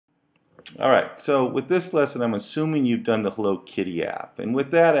Alright, so with this lesson I'm assuming you've done the Hello Kitty app. And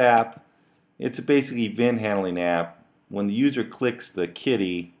with that app, it's a basically event handling app. When the user clicks the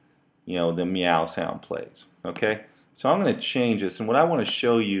kitty, the meow sound plays. Okay? So I'm going to change this, and what I want to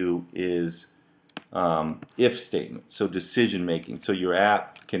show you is if statements, so decision making, so your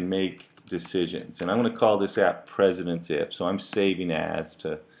app can make decisions. And I'm going to call this app President's If. So I'm saving as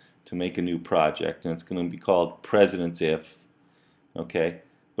to make a new project, and it's going to be called President's If. Okay?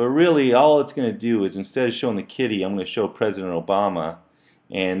 But really, all it's going to do is, instead of showing the kitty, I'm going to show President Obama,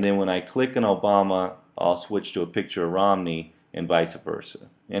 and then when I click on Obama, I'll switch to a picture of Romney, and vice versa.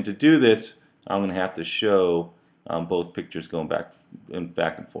 And to do this, I'm going to have to show both pictures going back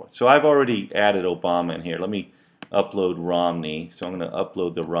and forth. So I've already added Obama in here. Let me upload Romney. So I'm going to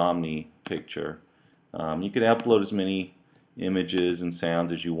upload the Romney picture. You can upload as many images and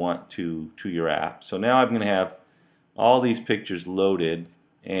sounds as you want to your app. So now I'm going to have all these pictures loaded.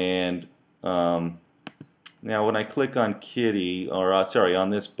 And now when I click on kitty, or sorry, on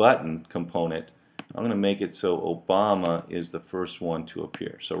this button component, I'm going to make it so Obama is the first one to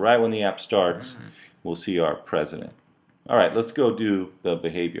appear. So right when the app starts, we'll see our president. Alright, let's go do the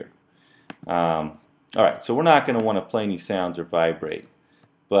behavior. Alright, so we're not going to want to play any sounds or vibrate.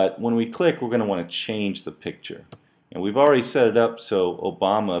 But when we click, we're going to want to change the picture. And we've already set it up so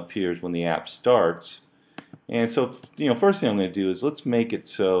Obama appears when the app starts. And so, first thing I'm going to do is let's make it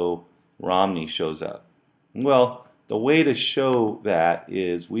so Romney shows up. Well, the way to show that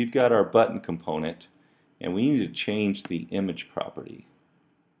is we've got our button component, and we need to change the image property.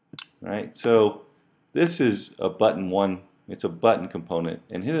 Right? So this is a button one. It's a button component,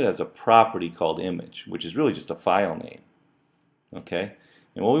 and it has a property called image, which is really just a file name. Okay?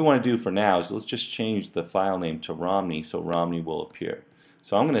 And what we want to do for now is let's just change the file name to Romney so Romney will appear.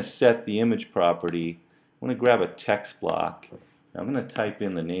 So I'm going to set the image property. I'm going to grab a text block. I'm going to type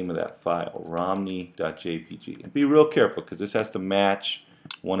in the name of that file, romney.jpg. And be real careful because this has to match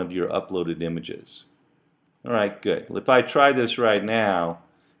one of your uploaded images. Alright, good. If I try this right now,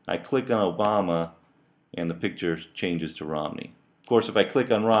 I click on Obama and the picture changes to Romney. Of course, if I click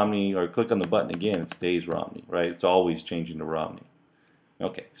on Romney or click on the button again, it stays Romney, right? It's always changing to Romney.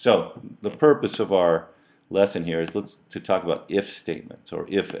 Okay, so the purpose of our lesson here is to talk about if statements or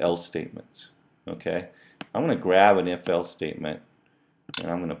if-else statements. Okay? I'm going to grab an if-else statement, and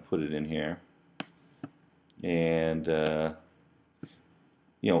I'm going to put it in here. And,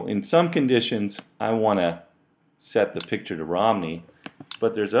 in some conditions, I want to set the picture to Romney,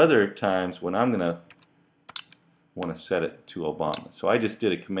 but there's other times when I'm going to want to set it to Obama. So I just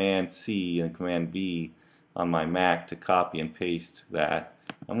did a Command-C and Command-V on my Mac to copy and paste that.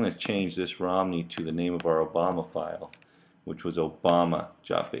 I'm going to change this Romney to the name of our Obama file, which was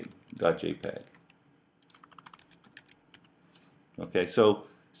obama.jpg. Okay, so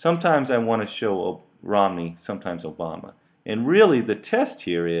sometimes I want to show Romney, sometimes Obama. And really the test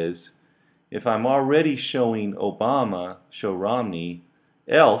here is if I'm already showing Obama, show Romney,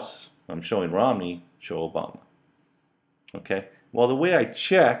 else I'm showing Romney, show Obama. Okay, well the way I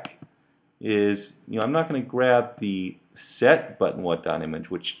check is, I'm not going to grab the set button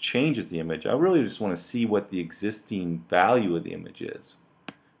what.image, which changes the image. I really just want to see what the existing value of the image is.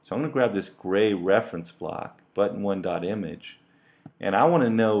 So I'm going to grab this gray reference block, button one.image. And I want to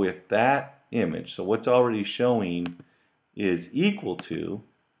know if that image, so what's already showing, is equal to,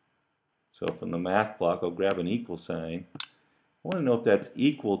 so from the math block I'll grab an equal sign. I want to know if that's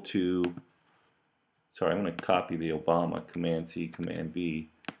equal to, sorry, I'm going to copy the Obama, Command-C, Command-V.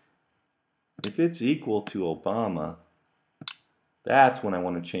 If it's equal to Obama, that's when I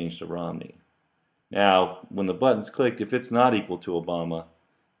want to change to Romney. Now, when the button's clicked, if it's not equal to Obama,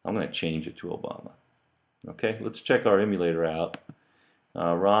 I'm going to change it to Obama. Okay, let's check our emulator out.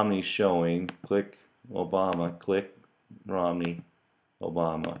 Romney showing, click Obama, click Romney,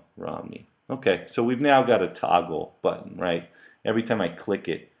 Obama, Romney. Okay, so we've now got a toggle button, right? Every time I click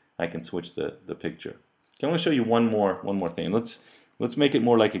it, I can switch the picture. Okay, I'm going to show you one more thing. Let's make it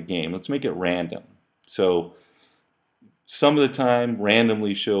more like a game. Let's make it random. So some of the time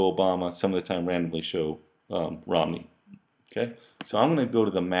randomly show Obama, some of the time randomly show Romney. Okay, so I'm going to go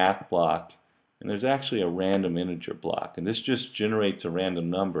to the math block. And there's actually a random integer block, and this just generates a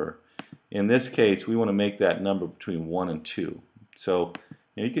random number. In this case, we want to make that number between 1 and 2. So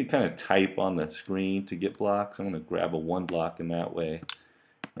you can kind of type on the screen to get blocks. I'm going to grab a 1 block in that way,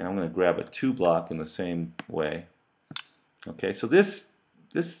 and I'm going to grab a 2 block in the same way. Okay, so this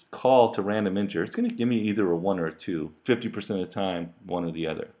call to random integer, it's going to give me either a 1 or a 2, 50% of the time, one or the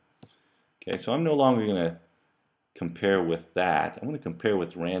other. Okay, so I'm no longer going to compare with that. I'm going to compare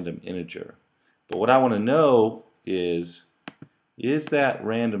with random integer. But what I want to know is is that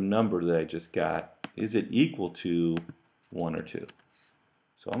random number that I just got, is it equal to 1 or 2?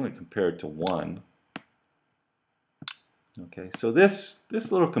 So I'm going to compare it to 1. Okay, so this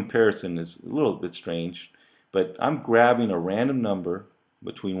little comparison is a little bit strange, but I'm grabbing a random number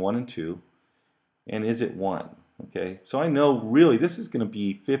between 1 and 2, and is it 1? Okay, so I know really this is going to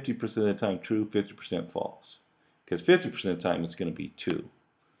be 50% of the time true, 50% false, because 50% of the time it's going to be 2.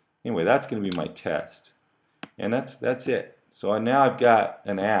 Anyway, that's going to be my test, and that's it. So now I've got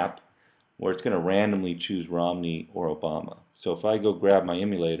an app where it's going to randomly choose Romney or Obama. So if I go grab my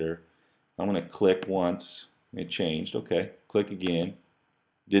emulator, I'm going to click once, it changed, okay. Click again,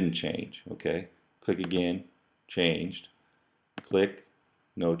 didn't change, okay. Click again, changed. Click,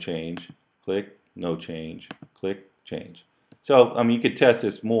 no change. Click, no change. Click, change. So you could test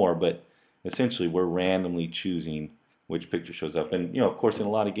this more, but essentially we're randomly choosing which picture shows up. And of course, in a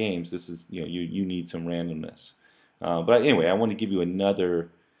lot of games, this is you need some randomness. But anyway, I want to give you another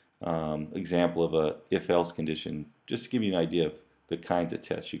example of a if-else condition, just to give you an idea of the kinds of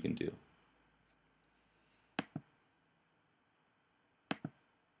tests you can do.